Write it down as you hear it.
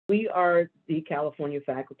We are the California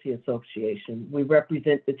Faculty Association. We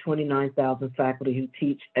represent the 29,000 faculty who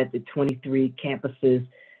teach at the 23 campuses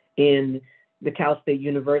in the Cal State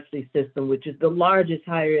University system, which is the largest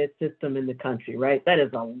higher ed system in the country, right? That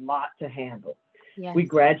is a lot to handle. Yes. We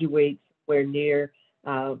graduate somewhere near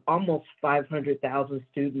almost 500,000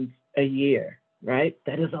 students a year, right?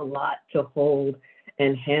 That is a lot to hold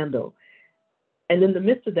and handle. And in the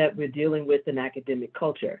midst of that, we're dealing with an academic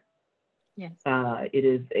culture. Yes. It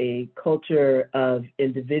is a culture of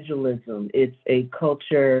individualism. It's a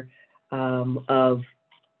culture of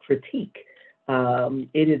critique.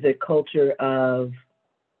 It is a culture of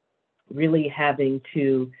really having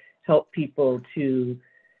to help people to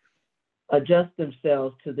adjust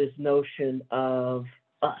themselves to this notion of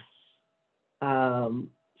us.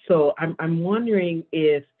 So I'm wondering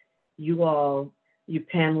if you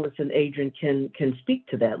panelists and Adrienne can speak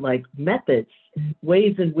to that, like methods,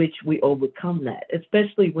 ways in which we overcome that,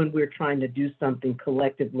 especially when we're trying to do something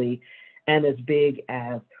collectively and as big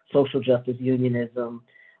as social justice unionism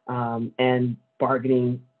and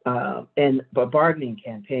bargaining bargaining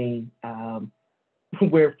campaign,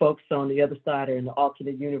 where folks on the other side are in the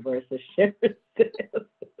alternate universe of sharing this.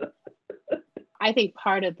 I think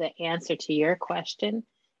part of the answer to your question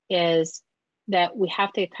is that we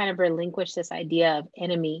have to kind of relinquish this idea of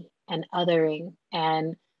enemy and othering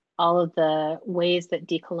and all of the ways that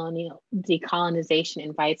decolonization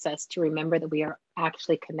invites us to remember that we are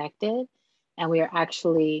actually connected, and we are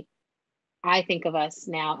actually, I think of us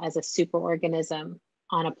now as a superorganism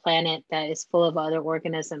on a planet that is full of other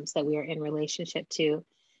organisms that we are in relationship to.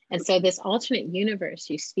 And so this alternate universe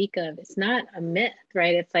you speak of, it's not a myth,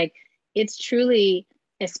 right? It's like, it's truly,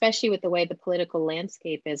 especially with the way the political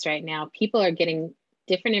landscape is right now, people are getting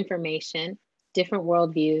different information, different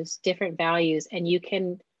worldviews, different values, and you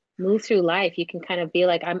can move through life. You can kind of be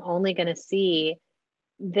like, I'm only going to see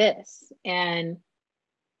this. And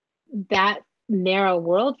that narrow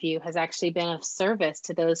worldview has actually been of service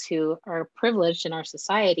to those who are privileged in our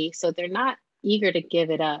society. So they're not eager to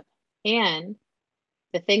give it up. And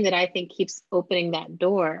the thing that I think keeps opening that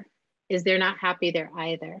door is they're not happy there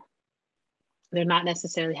either. They're not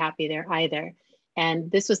necessarily happy there either.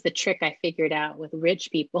 And this was the trick I figured out with rich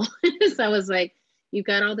people. So I was like, you've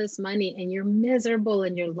got all this money and you're miserable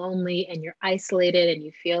and you're lonely and you're isolated and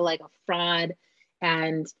you feel like a fraud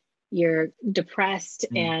and you're depressed.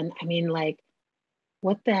 And I mean, like,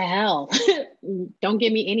 what the hell? Don't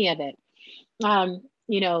give me any of it. Or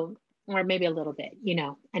maybe a little bit,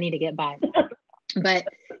 I need to get by. But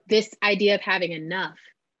this idea of having enough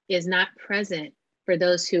is not present for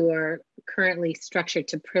those who are currently structured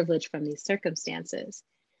to privilege from these circumstances.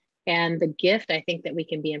 And the gift I think that we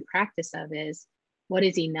can be in practice of is, what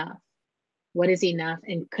is enough? What is enough?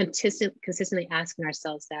 And consistently asking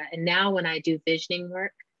ourselves that. And now when I do visioning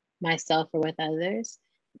work, myself or with others,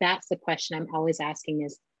 that's the question I'm always asking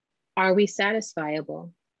is, are we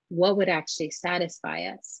satisfiable? What would actually satisfy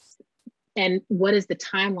us? And what is the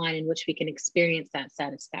timeline in which we can experience that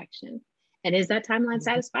satisfaction? And is that timeline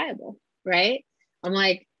satisfiable, right? I'm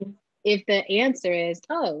like, if the answer is,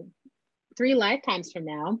 3 lifetimes from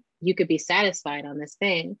now, you could be satisfied on this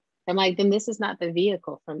thing. I'm like, then this is not the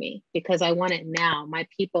vehicle for me because I want it now. My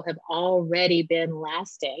people have already been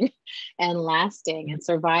lasting and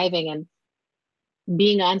surviving and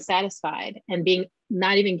being unsatisfied and being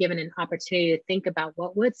not even given an opportunity to think about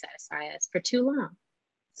what would satisfy us for too long.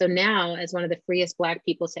 So now, as one of the freest Black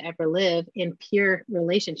people to ever live in pure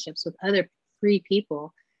relationships with other free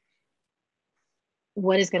people,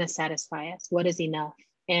 what is going to satisfy us? What is enough?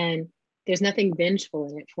 And there's nothing vengeful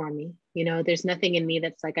in it for me. There's nothing in me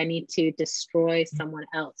that's like, I need to destroy someone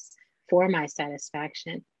else for my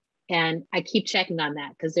satisfaction. And I keep checking on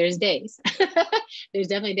that because there's days, there's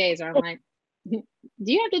definitely days where I'm like, do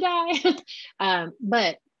you have to die?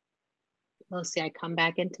 But mostly I come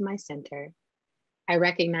back into my center. I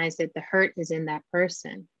recognize that the hurt is in that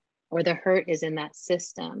person, or the hurt is in that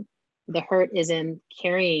system. The hurt is in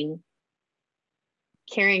carrying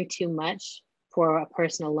too much for a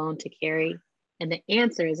person alone to carry. And the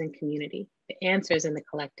answer is in community. The answer is in the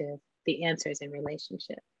collective. The answer is in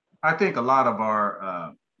relationship. I think a lot of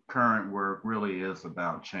our current work really is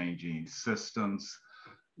about changing systems.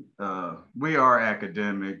 We are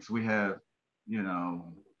academics. We have,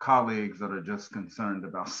 colleagues that are just concerned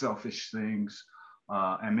about selfish things.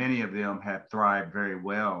 And many of them have thrived very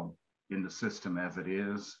well in the system as it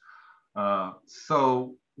is.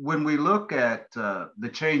 So when we look at the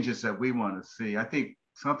changes that we want to see, I think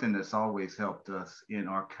something that's always helped us in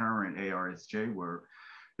our current ARSJ work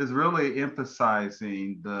is really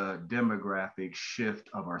emphasizing the demographic shift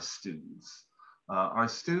of our students. our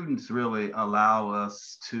students really allow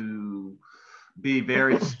us to be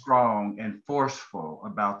very strong and forceful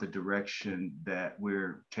about the direction that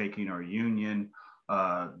we're taking our union,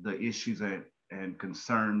 the issues and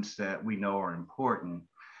concerns that we know are important.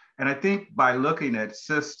 And I think by looking at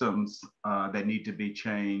systems that need to be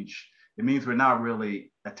changed, it means we're not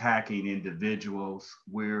really attacking individuals.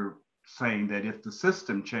 We're saying that if the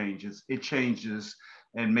system changes, it changes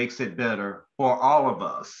and makes it better for all of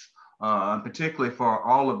us, and particularly for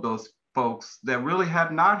all of those folks that really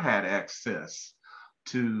have not had access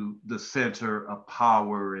to the center of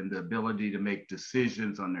power and the ability to make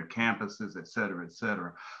decisions on their campuses, et cetera, et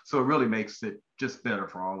cetera. So it really makes it just better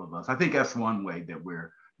for all of us. I think that's one way that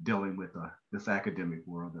we're dealing with this academic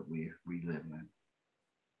world that we live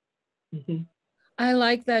in. Mm-hmm. I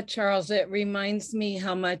like that, Charles. It reminds me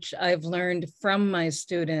how much I've learned from my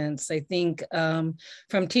students. I think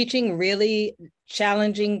from teaching really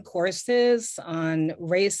challenging courses on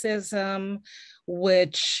racism,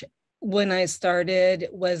 which when I started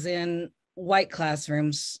was in white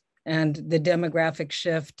classrooms, and the demographic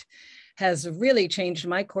shift has really changed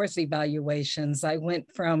my course evaluations. I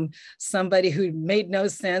went from somebody who made no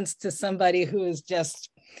sense to somebody who is just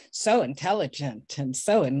so intelligent and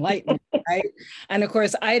so enlightened, right? And of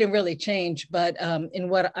course, I didn't really change, but in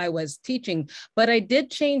what I was teaching, but I did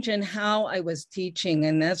change in how I was teaching.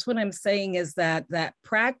 And that's what I'm saying is that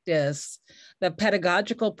practice, the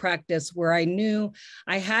pedagogical practice where I knew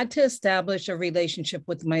I had to establish a relationship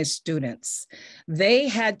with my students. They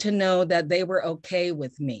had to know that they were okay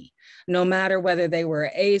with me, no matter whether they were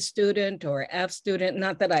an A student or F student,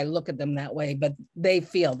 not that I look at them that way, but they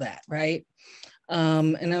feel that, right?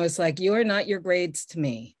 And I was like, you are not your grades to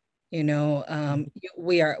me. You know,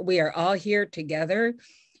 we are all here together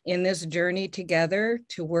in this journey together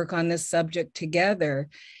to work on this subject together.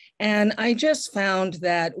 And I just found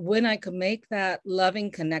that when I could make that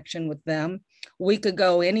loving connection with them, we could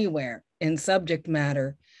go anywhere in subject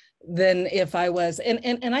matter than if I was,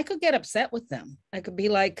 and I could get upset with them. I could be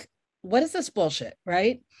like, what is this bullshit,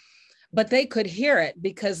 right? But they could hear it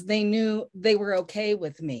because they knew they were okay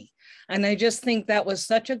with me. And I just think that was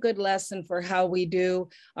such a good lesson for how we do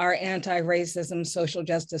our anti-racism social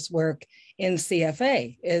justice work in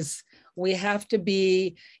CFA is we have to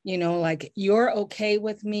be, you know, like, you're okay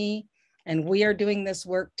with me and we are doing this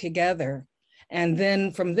work together. And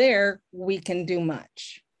then from there, we can do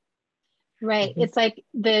much. Right. Mm-hmm. It's like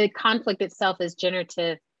the conflict itself is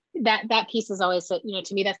generative. That piece is always, so, you know,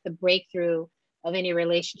 to me, that's the breakthrough of any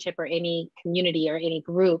relationship or any community or any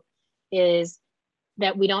group, is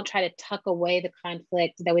that we don't try to tuck away the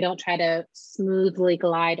conflict, that we don't try to smoothly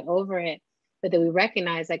glide over it, but that we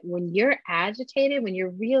recognize, like, when you're agitated, when you're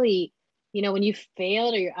really, you know, when you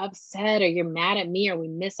failed or you're upset or you're mad at me or we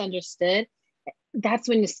misunderstood, that's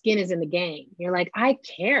when the skin is in the game. You're like, I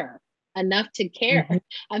care enough to care. Mm-hmm.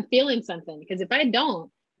 I'm feeling something, because if I don't,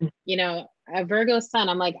 you know, a Virgo sun,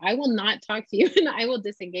 I'm like, I will not talk to you and I will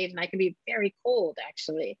disengage, and I can be very cold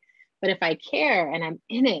actually. But if I care and I'm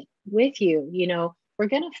in it with you, you know, we're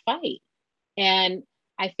going to fight. And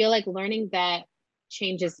I feel like learning that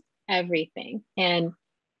changes everything. And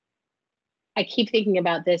I keep thinking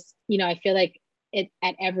about this, you know, I feel like it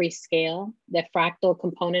at every scale, the fractal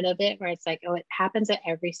component of it, where it's like, oh, it happens at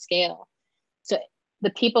every scale. So the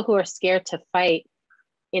people who are scared to fight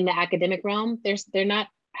in the academic realm, they're not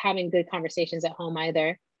having good conversations at home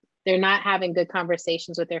either. They're not having good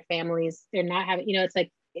conversations with their families. They're not having, you know, it's like,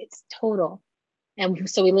 it's total. And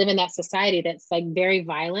so we live in that society that's like very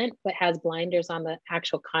violent, but has blinders on the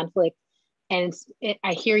actual conflict. And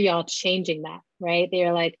I hear y'all changing that, right?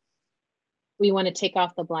 They're like, we want to take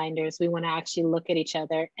off the blinders. We want to actually look at each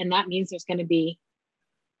other. And that means there's going to be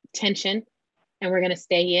tension, and we're going to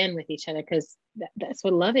stay in with each other, because that's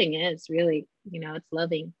what loving is, really. You know, it's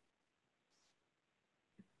loving.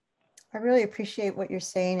 I really appreciate what you're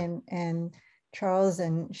saying, and Charles,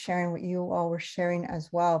 and sharing what you all were sharing as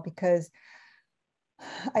well, because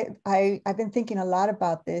I've been thinking a lot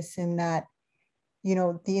about this, in that, you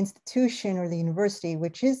know, the institution or the university,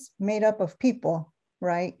 which is made up of people,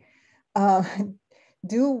 right,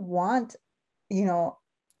 do want, you know,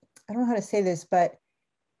 I don't know how to say this, but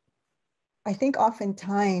I think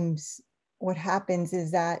oftentimes what happens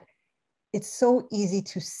is that it's so easy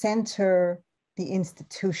to center the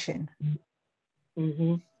institution.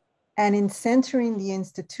 Mm-hmm. And in centering the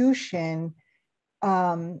institution,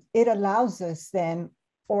 it allows us then,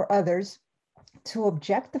 or others, to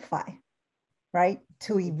objectify, right?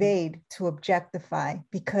 To evade, to objectify,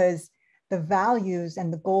 because the values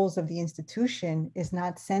and the goals of the institution is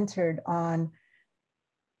not centered on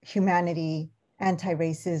humanity,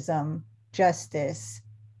 anti-racism, justice,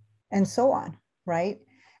 and so on, right?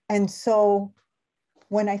 And so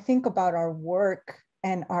when I think about our work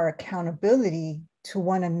and our accountability to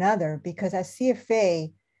one another, because as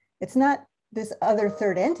CFA, it's not this other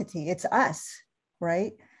third entity, it's us,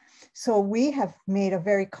 right? So we have made a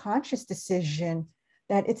very conscious decision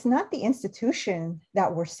that it's not the institution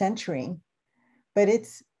that we're centering, but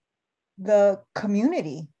it's the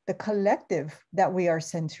community, the collective that we are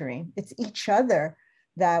centering. It's each other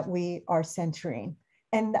that we are centering.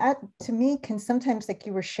 And that to me can sometimes, like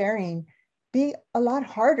you were sharing, be a lot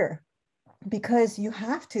harder because you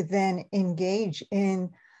have to then engage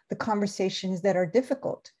in the conversations that are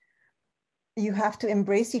difficult. You have to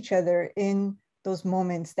embrace each other in those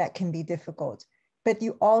moments that can be difficult. But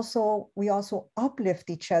we also uplift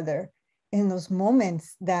each other in those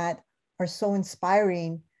moments that are so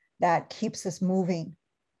inspiring, that keeps us moving.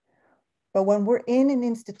 But when we're in an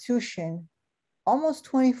institution almost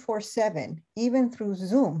 24/7, even through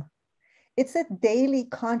Zoom, it's a daily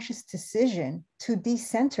conscious decision to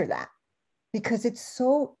decenter that, because it's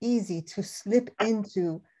so easy to slip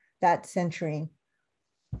into that centering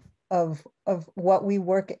of what we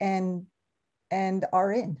work and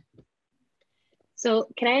are in. So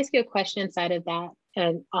can I ask you a question inside of that?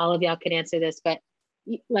 And all of y'all can answer this, but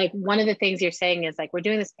like one of the things you're saying is like, we're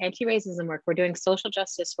doing this anti-racism work, we're doing social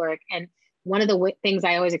justice work. And one of the things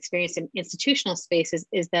I always experience in institutional spaces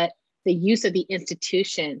is that the use of the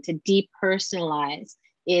institution to depersonalize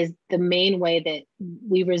is the main way that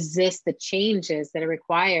we resist the changes that are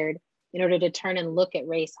required in order to turn and look at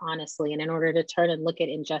race honestly, and in order to turn and look at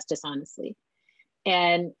injustice honestly.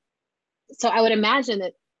 And so I would imagine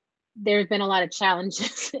that there's been a lot of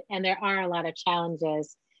challenges and there are a lot of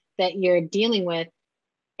challenges that you're dealing with.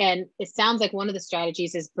 And it sounds like one of the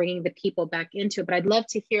strategies is bringing the people back into it, but I'd love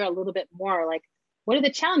to hear a little bit more, like, what are the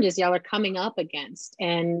challenges y'all are coming up against,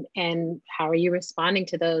 and how are you responding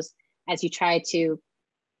to those as you try to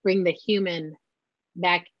bring the human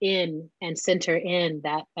back in and center in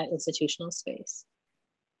that institutional space?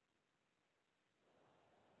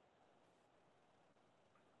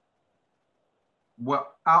 Well,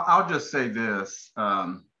 I'll just say this,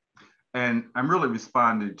 and I'm really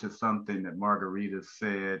responding to something that Margarita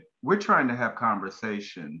said. We're trying to have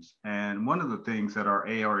conversations, and one of the things that our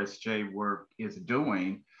ARSJ work is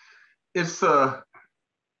doing is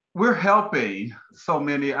we're helping so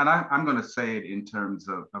many, and I'm going to say it in terms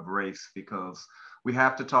of race, because we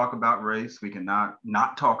have to talk about race. We cannot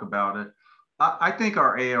not talk about it. I think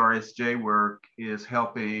our ARSJ work is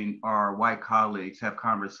helping our white colleagues have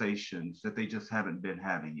conversations that they just haven't been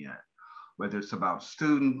having yet, whether it's about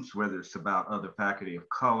students, whether it's about other faculty of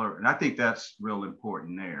color. And I think that's real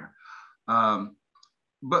important there.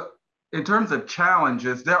 But in terms of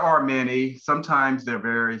challenges, there are many. Sometimes they're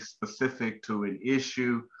very specific to an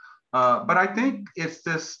issue. But I think it's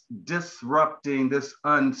this disrupting, this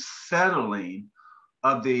unsettling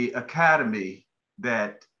of the academy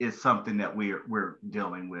that is something that we're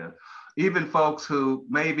dealing with. Even folks who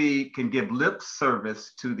maybe can give lip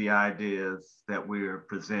service to the ideas that we're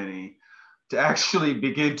presenting, to actually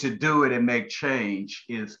begin to do it and make change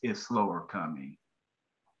is slower coming.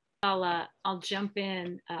 I'll jump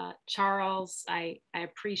in. Charles, I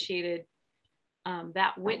appreciated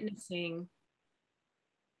that witnessing.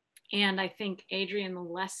 And I think, Adrienne, the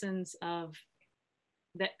lessons of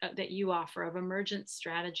that you offer of emergent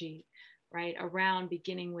strategy, right, around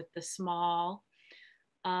beginning with the small.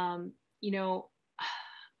 You know,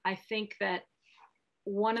 I think that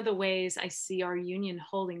one of the ways I see our union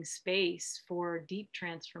holding space for deep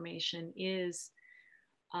transformation is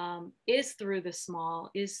through the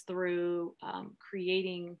small, is through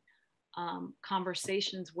creating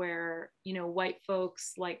conversations where, you know, white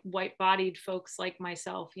folks, like white-bodied folks like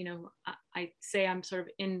myself, you know, I say I'm sort of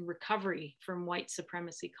in recovery from white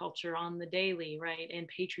supremacy culture on the daily, right, and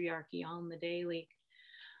patriarchy on the daily,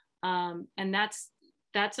 and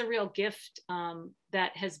that's a real gift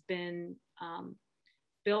that has been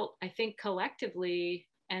built, I think, collectively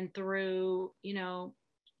and through, you know,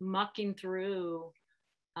 mucking through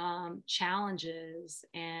challenges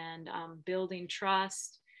and building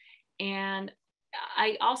trust. And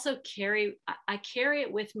I also carry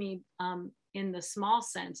it with me in the small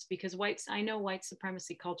sense, because I know white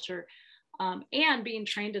supremacy culture, and being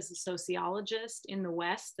trained as a sociologist in the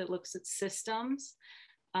West that looks at systems,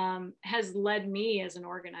 has led me as an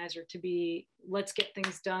organizer to be, let's get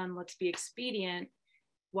things done, let's be expedient,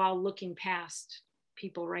 while looking past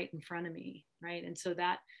people right in front of me, right? And so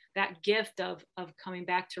that gift of coming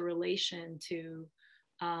back to relation, to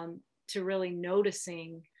really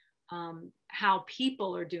noticing how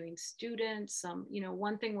people are doing, students. You know,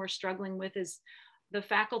 one thing we're struggling with is the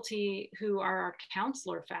faculty who are our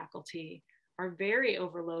counselor faculty are very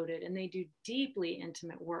overloaded, and they do deeply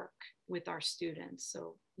intimate work with our students.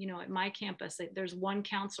 So, you know, at my campus, there's one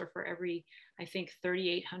counselor for every, I think,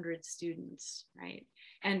 3,800 students, right?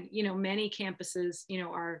 And, you know, many campuses, you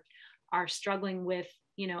know, are struggling with,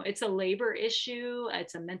 you know, it's a labor issue,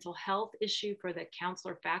 it's a mental health issue for the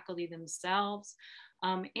counselor faculty themselves.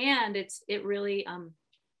 And it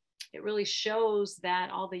really shows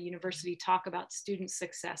that all the university talk about student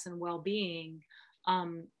success and well-being,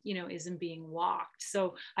 you know, isn't being walked.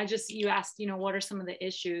 So you asked, you know, what are some of the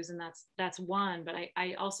issues, and that's one, but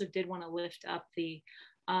I also did want to lift up the,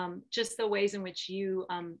 just the ways in which you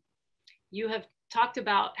have talked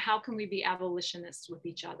about how can we be abolitionists with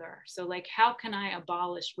each other. So like, how can I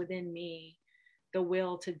abolish within me the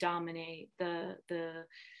will to dominate, the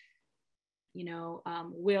you know,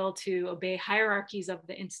 will to obey hierarchies of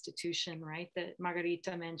the institution, right? That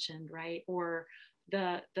Margarita mentioned, right? Or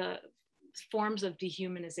the forms of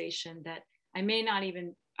dehumanization that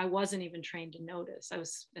I wasn't even trained to notice. I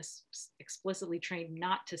was explicitly trained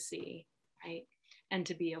not to see, right? And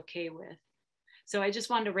to be okay with. So I just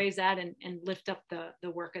wanted to raise that and lift up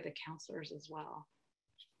the work of the counselors as well.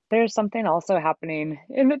 There's something also happening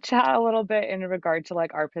in the chat a little bit in regard to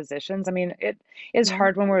like our positions. I mean, it is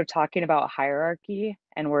hard when we're talking about hierarchy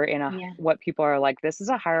and we're in what people are like, this is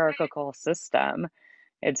a hierarchical system.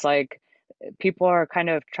 It's like people are kind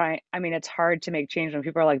of trying, I mean, it's hard to make change when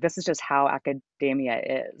people are like, this is just how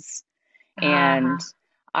academia is. And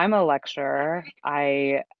I'm a lecturer.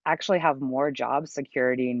 I actually have more job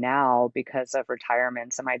security now because of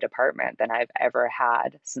retirements in my department than I've ever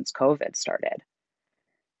had since COVID started.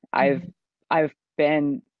 I've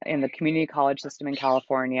been in the community college system in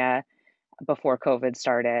California before COVID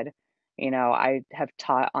started. You know, I have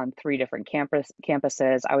taught on 3 different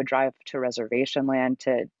campuses. I would drive to reservation land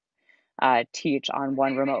to teach on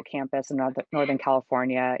one remote campus in Northern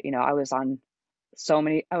California. You know, I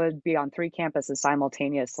would be on 3 campuses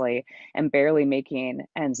simultaneously and barely making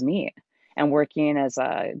ends meet. And working as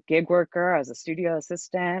a gig worker, as a studio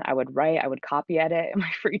assistant, I would write, I would copy edit in my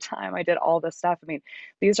free time. I did all this stuff. I mean,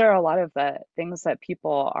 these are a lot of the things that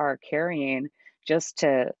people are carrying just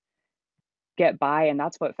to get by. And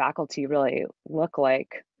that's what faculty really look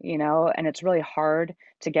like, you know, and it's really hard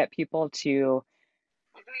to get people to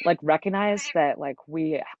like recognize that like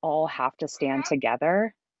we all have to stand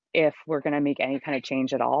together if we're going to make any kind of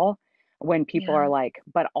change at all. When people are like,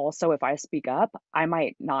 but also if I speak up, I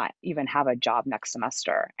might not even have a job next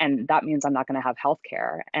semester. And that means I'm not going to have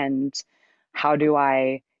healthcare. And how do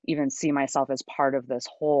I even see myself as part of this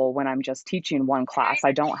whole when I'm just teaching one class?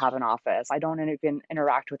 I don't have an office. I don't even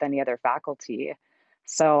interact with any other faculty.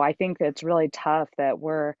 So I think it's really tough that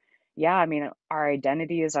I mean, our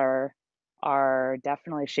identities are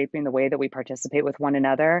definitely shaping the way that we participate with one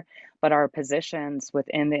another, but our positions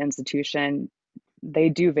within the institution, they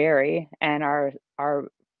do vary, and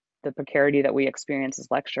the precarity that we experience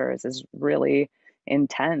as lecturers is really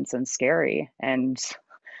intense and scary. And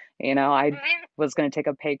you know, I was going to take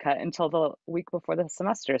a pay cut until the week before the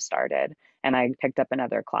semester started, and I picked up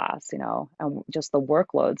another class, you know, and just the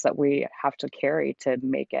workloads that we have to carry to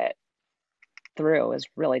make it through is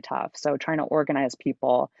really tough. So trying to organize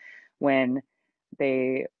people when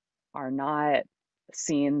they are not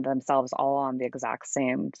seeing themselves all in the exact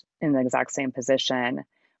same position,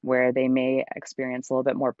 where they may experience a little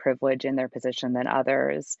bit more privilege in their position than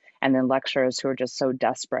others, and then lecturers who are just so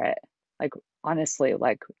desperate, like honestly,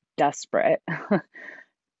 like desperate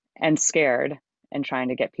and scared, and trying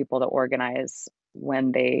to get people to organize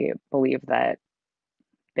when they believe that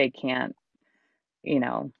they can't, you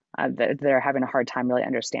know, they're having a hard time really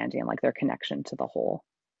understanding like their connection to the whole.